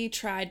really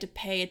tried to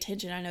pay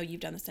attention. I know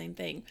you've done the same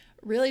thing.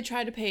 Really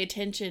tried to pay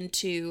attention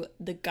to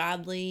the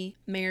godly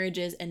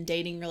marriages and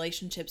dating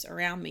relationships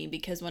around me,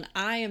 because when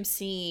I am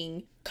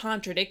seeing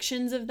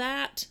contradictions of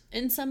that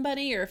in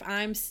somebody, or if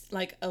I'm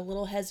like a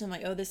little hesitant,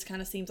 like, oh, this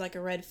kind of seems like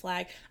a red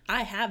flag,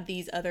 I have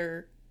these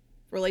other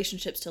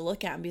relationships to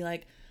look at and be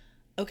like,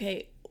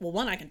 okay, well,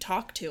 one, I can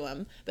talk to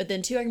them, but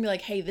then two, I can be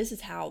like, hey, this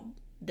is how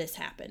this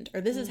happened,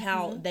 or this is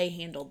how they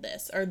handled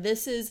this, or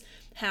this is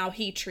how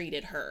he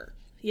treated her.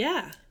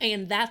 Yeah.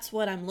 And that's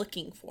what I'm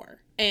looking for.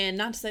 And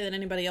not to say that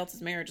anybody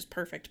else's marriage is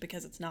perfect,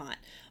 because it's not.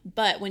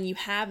 But when you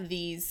have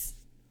these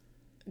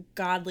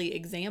godly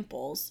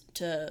examples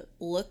to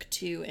look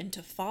to and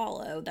to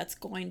follow, that's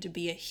going to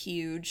be a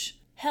huge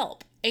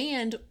help.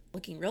 And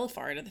looking real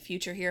far into the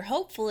future here,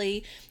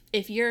 hopefully,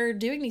 if you're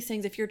doing these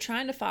things, if you're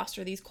trying to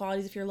foster these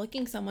qualities, if you're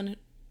looking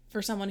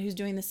for someone who's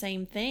doing the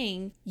same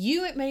thing,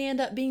 it may end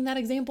up being that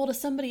example to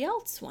somebody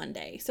else one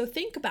day. So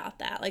think about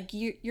that. Like,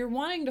 you're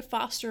wanting to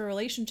foster a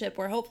relationship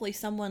where hopefully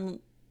someone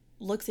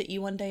looks at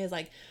you one day as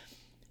like,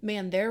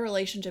 man, their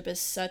relationship is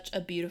such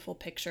a beautiful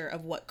picture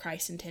of what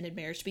Christ intended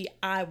marriage to be.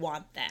 I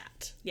want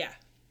that. Yeah.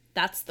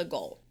 That's the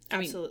goal.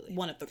 Absolutely. I mean,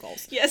 one of the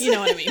goals. Yes. You know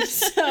what I mean?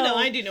 So, no,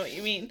 I do know what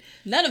you mean.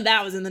 None of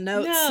that was in the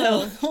notes.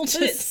 No, so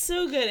but it's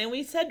so good. And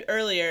we said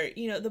earlier,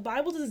 the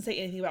Bible doesn't say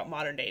anything about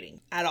modern dating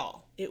at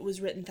all. It was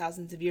written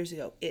thousands of years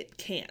ago. It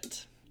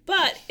can't.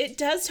 But it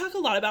does talk a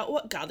lot about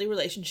what godly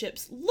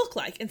relationships look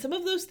like. And some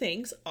of those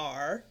things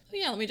are...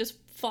 Yeah, let me just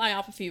fly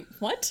off a few...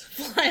 What?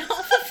 Fly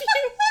off a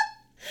few?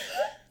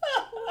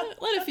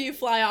 let a few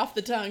fly off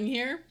the tongue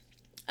here.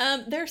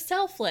 They're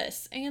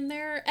selfless, and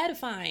they're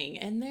edifying,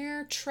 and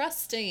they're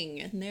trusting,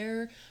 and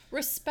they're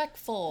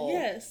respectful.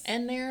 Yes.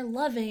 And they're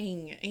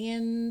loving,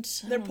 and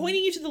They're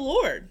pointing you to the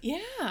Lord.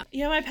 yeah.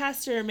 Yeah, my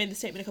pastor made the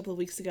statement a couple of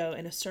weeks ago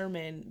in a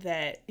sermon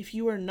that if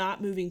you are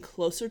not moving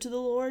closer to the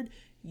Lord,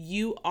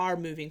 you are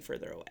moving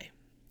further away.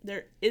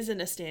 There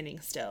isn't a standing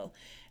still.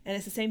 And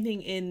it's the same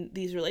thing in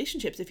these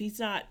relationships. If he's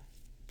not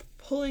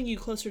pulling you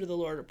closer to the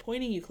Lord or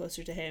pointing you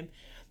closer to him,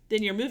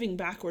 then you're moving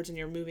backwards and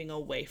you're moving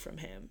away from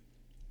him.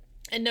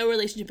 And no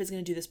relationship is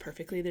going to do this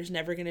perfectly. There's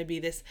never going to be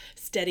this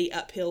steady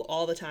uphill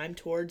all the time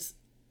towards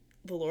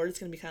the Lord. It's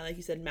going to be kind of like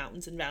you said,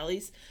 mountains and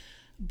valleys.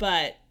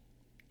 But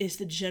it's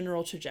the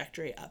general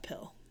trajectory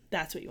uphill.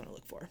 That's what you want to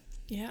look for.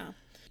 Yeah.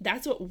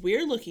 That's what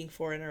we're looking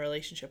for in a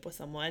relationship with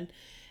someone.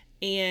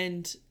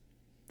 And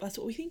that's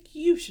what we think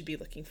you should be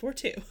looking for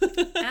too.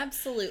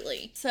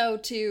 Absolutely. So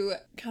to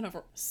kind of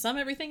sum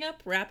everything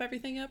up, wrap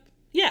everything up,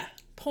 Yeah.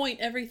 point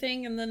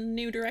everything in the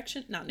new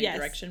direction. Not new Yes.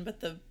 direction,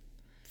 but the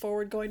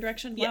forward going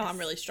direction. Yes. Wow, I'm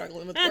really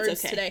struggling with That's words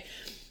okay. today.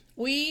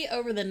 We,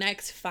 over the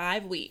next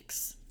 5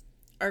 weeks,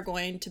 are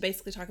going to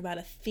basically talk about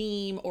a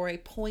theme or a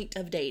point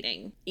of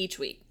dating each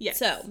week. Yes.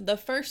 So the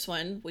first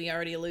one we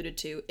already alluded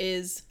to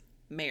is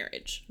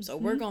marriage. So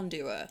we're going to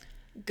do a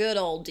good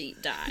old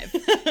deep dive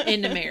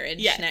into marriage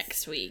Yes.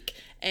 next week.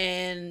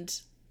 And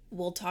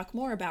we'll talk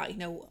more about,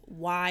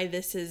 why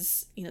this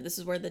is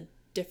where the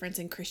difference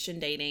in Christian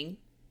dating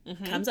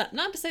comes up.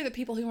 Not to say that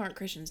people who aren't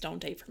Christians don't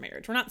date for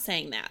marriage. We're not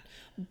saying that.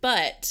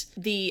 But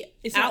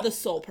It's not the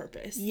sole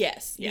purpose.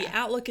 yes, Yeah. the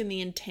outlook and the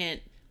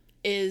intent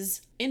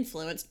is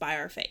influenced by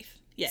our faith.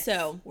 Yes.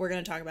 So we're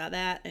going to talk about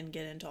that and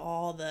get into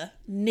all the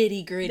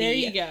nitty gritty There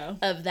you go.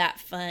 of that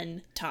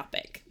fun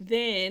topic.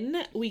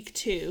 Then week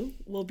 2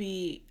 will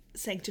be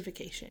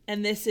sanctification.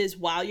 And this is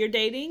while you're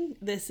dating.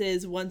 This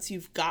is once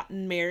you've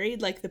gotten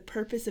married. Like the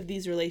purpose of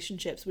these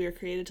relationships, we are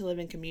created to live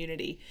in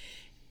community.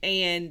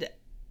 And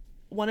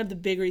one of the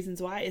big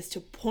reasons why is to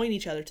point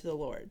each other to the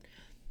Lord,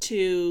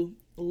 to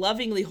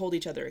lovingly hold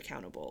each other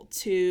accountable,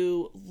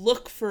 to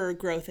look for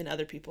growth in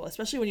other people,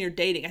 especially when you're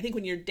dating. I think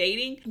when you're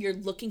dating, you're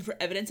looking for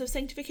evidence of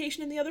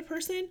sanctification in the other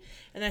person.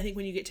 And I think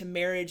when you get to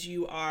marriage,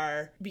 you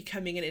are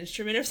becoming an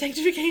instrument of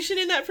sanctification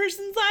in that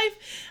person's life.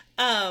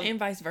 And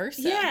vice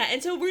versa. Yeah,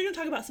 and so we're going to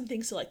talk about some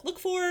things to look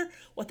for,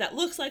 what that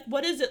looks like.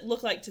 What does it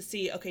look like to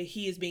see, okay,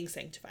 he is being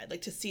sanctified,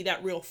 like to see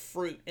that real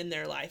fruit in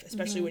their life,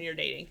 especially when you're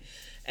dating.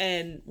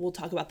 And we'll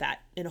talk about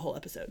that in a whole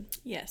episode.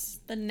 Yes.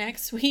 The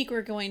next week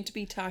we're going to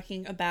be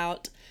talking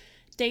about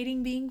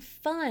dating being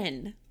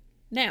fun.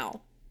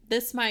 Now,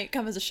 this might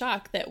come as a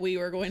shock that we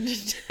were going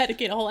to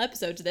dedicate a whole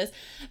episode to this,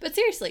 but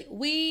seriously,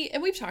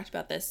 we've talked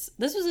about this.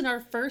 This was in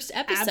our first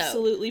episode.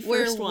 Absolutely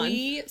first where one.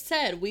 we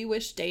said we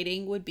wish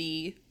dating would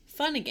be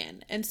fun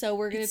again. And so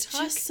we're going to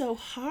talk. It's just so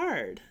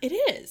hard. It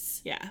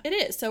is. Yeah. It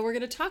is. So we're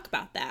going to talk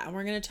about that. And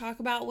we're going to talk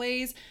about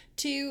ways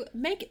to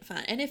make it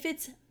fun. And if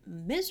it's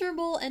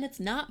miserable and it's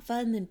not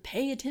fun, then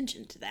pay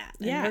attention to that.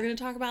 And Yeah. we're going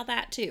to talk about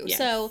that too. Yes.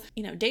 So,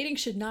 dating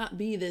should not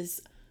be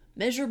this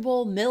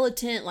miserable,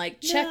 militant,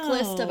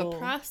 checklist of a No.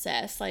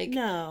 process.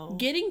 No.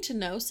 Getting to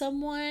know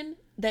someone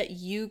that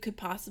you could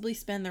possibly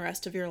spend the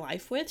rest of your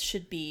life with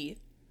should be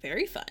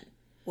very fun.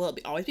 Will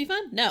it always be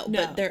fun? No.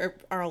 No. But there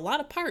are a lot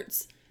of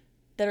parts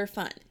that are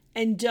fun.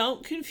 And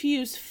don't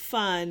confuse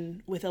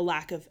fun with a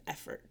lack of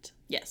effort.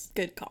 Yes.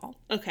 Good call.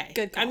 Okay.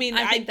 Good call. I mean,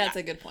 I think that's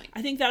a good point.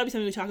 I think that'll be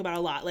something we talk about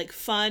a lot. Like,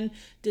 fun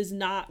does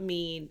not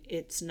mean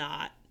it's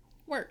not.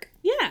 Work.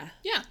 Yeah.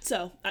 Yeah.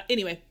 So,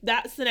 anyway,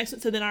 that's the next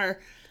one. So then our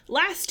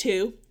last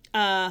two,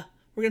 we're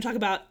going to talk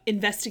about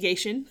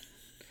investigation,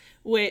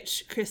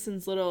 which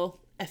Kristen's little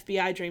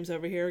FBI dreams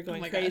over here are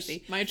going crazy.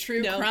 Gosh, my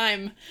true No.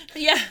 crime.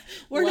 Yeah.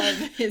 We're Love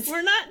not, is-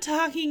 we're not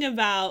talking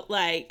about,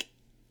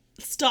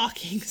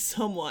 stalking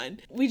someone.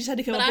 We just had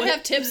to come But up I with...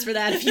 have tips for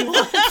that if you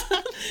want.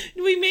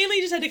 We mainly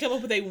just had to come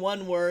up with a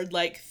one-word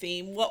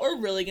theme. What we're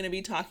really going to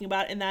be talking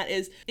about, and that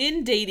is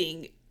in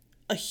dating,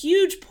 a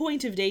huge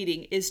point of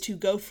dating is to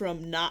go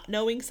from not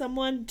knowing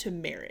someone to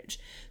marriage.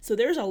 So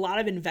there's a lot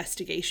of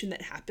investigation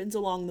that happens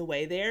along the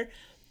way there.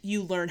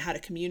 You learn how to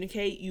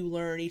communicate, you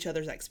learn each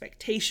other's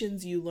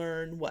expectations, you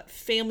learn what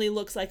family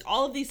looks like,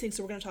 all of these things.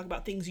 So we're going to talk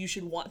about things you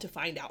should want to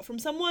find out from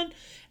someone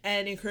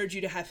and encourage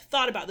you to have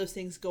thought about those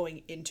things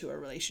going into a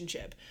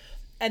relationship.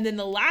 And then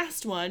the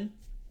last one,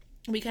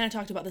 we kind of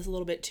talked about this a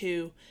little bit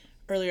too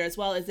earlier as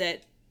well, is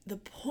that the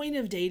point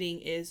of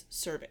dating is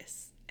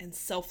service and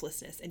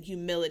selflessness and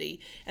humility.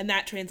 And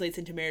that translates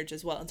into marriage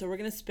as well. And so we're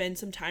going to spend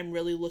some time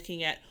really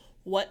looking at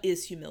what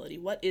is humility,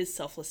 what is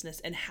selflessness,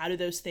 and how do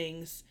those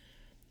things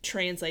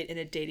translate in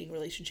a dating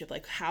relationship.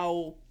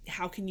 How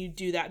can you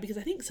do that? Because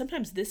I think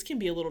sometimes this can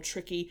be a little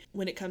tricky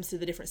when it comes to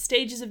the different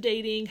stages of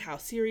dating, how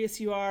serious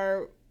you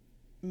are,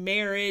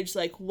 marriage,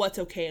 what's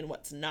okay and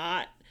what's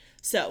not.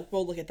 So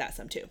we'll look at that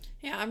some too.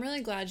 Yeah, I'm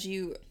really glad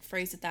you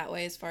phrased it that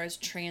way as far as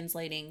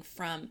translating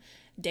from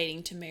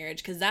dating to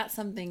marriage, because that's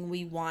something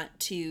we want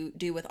to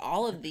do with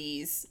all of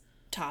these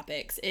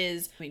topics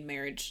is,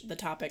 marriage, the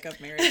topic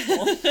of marriage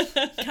will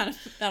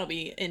that'll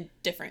be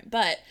indifferent,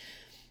 but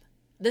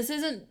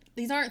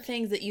these aren't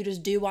things that you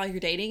just do while you're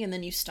dating and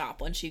then you stop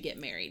once you get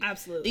married.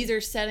 Absolutely. These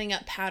are setting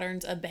up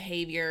patterns of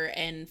behavior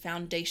and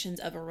foundations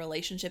of a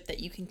relationship that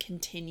you can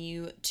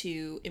continue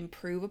to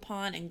improve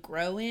upon and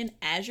grow in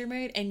as you're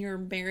married, and your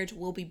marriage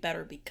will be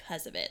better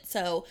because of it.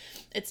 So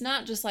it's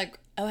not just like,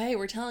 oh, hey,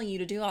 we're telling you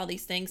to do all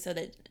these things so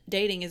that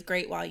dating is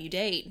great while you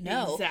date.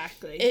 No.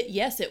 Exactly.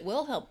 Yes, it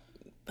will help,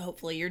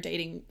 hopefully, your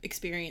dating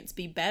experience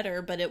be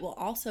better, but it will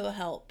also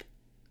help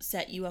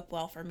set you up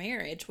well for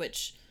marriage,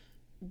 which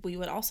we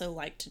would also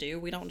like to do.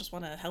 We don't just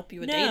want to help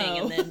you with dating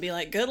and then be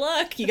like, good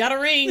luck, you got a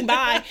ring,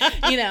 bye.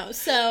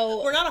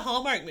 So we're not a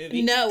Hallmark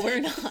movie. No,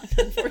 we're not,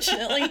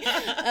 unfortunately.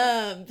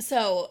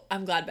 So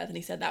I'm glad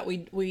Bethany said that.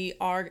 We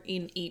are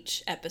in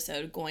each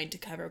episode going to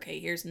cover, okay,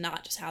 here's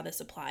not just how this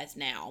applies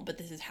now, but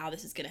this is how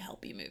this is going to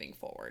help you moving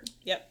forward.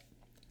 Yep.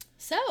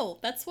 So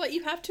that's what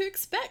you have to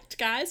expect,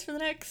 guys, for the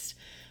next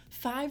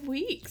 5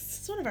 weeks.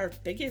 It's one of our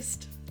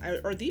biggest,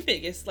 or the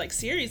biggest,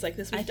 series like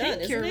this we've done,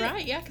 isn't it? I think you're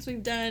right, yeah, because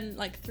we've done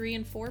 3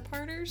 and 4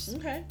 parters.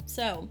 Okay.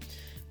 So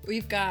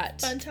we've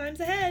got fun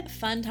times ahead.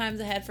 Fun times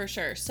ahead for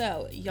sure.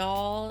 So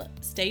y'all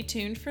stay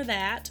tuned for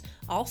that.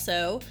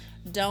 Also,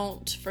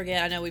 don't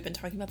forget, I know we've been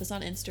talking about this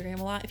on Instagram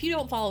a lot. If you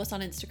don't follow us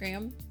on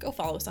Instagram, go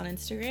follow us on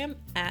Instagram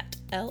at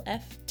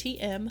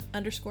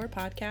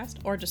LFTM_podcast,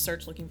 or just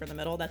search Looking for the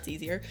Middle. That's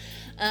easier.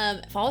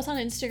 Follow us on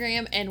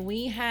Instagram, and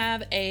we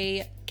have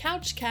a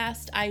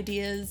Couchcast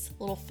ideas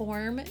little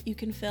form you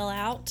can fill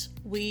out.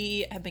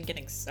 We have been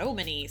getting so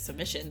many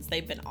submissions.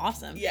 They've been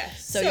awesome.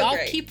 Yes. So y'all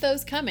great. Keep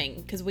those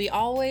coming, because we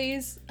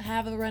always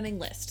have a running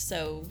list.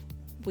 So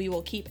we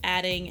will keep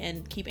adding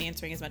and keep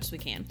answering as much as we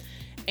can.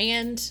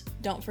 And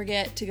don't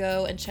forget to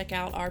go and check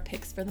out our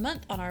picks for the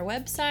month on our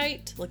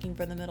website,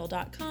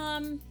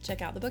 lookingforthemiddle.com.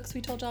 Check out the books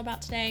we told y'all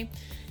about today.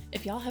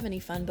 If y'all have any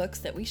fun books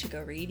that we should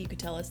go read, you could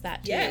tell us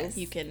that too. Yes.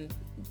 You can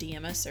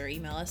DM us or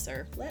email us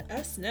or let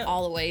us know.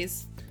 All the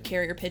ways.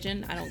 Carrier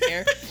pigeon, I don't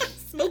care.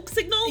 Smoke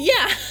signal?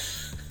 Yeah.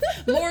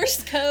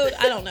 Morse code.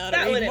 I don't know how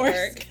to read Morse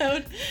work.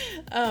 code.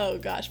 Oh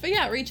gosh. But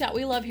yeah, reach out.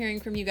 We love hearing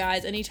from you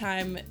guys.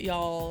 Anytime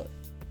y'all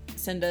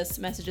send us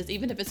messages,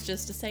 even if it's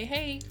just to say,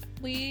 hey,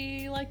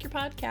 we like your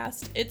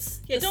podcast. It's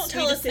don't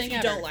tell us if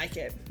you don't like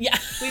it. Yeah.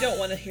 We don't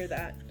want to hear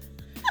that.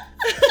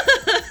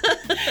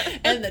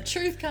 And the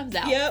truth comes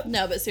out. Yep.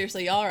 No, but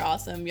seriously, y'all are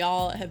awesome.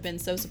 Y'all have been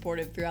so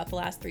supportive throughout the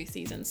last 3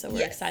 seasons, so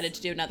we're excited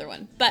to do another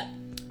one. But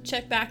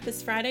check back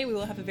this Friday. We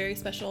will have a very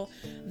special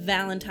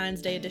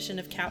Valentine's Day edition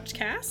of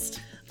Couchcast.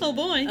 Oh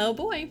boy. Oh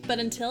boy. But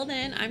until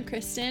then, I'm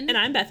Kristen. And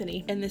I'm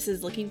Bethany. And this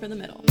is Looking for the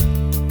Middle.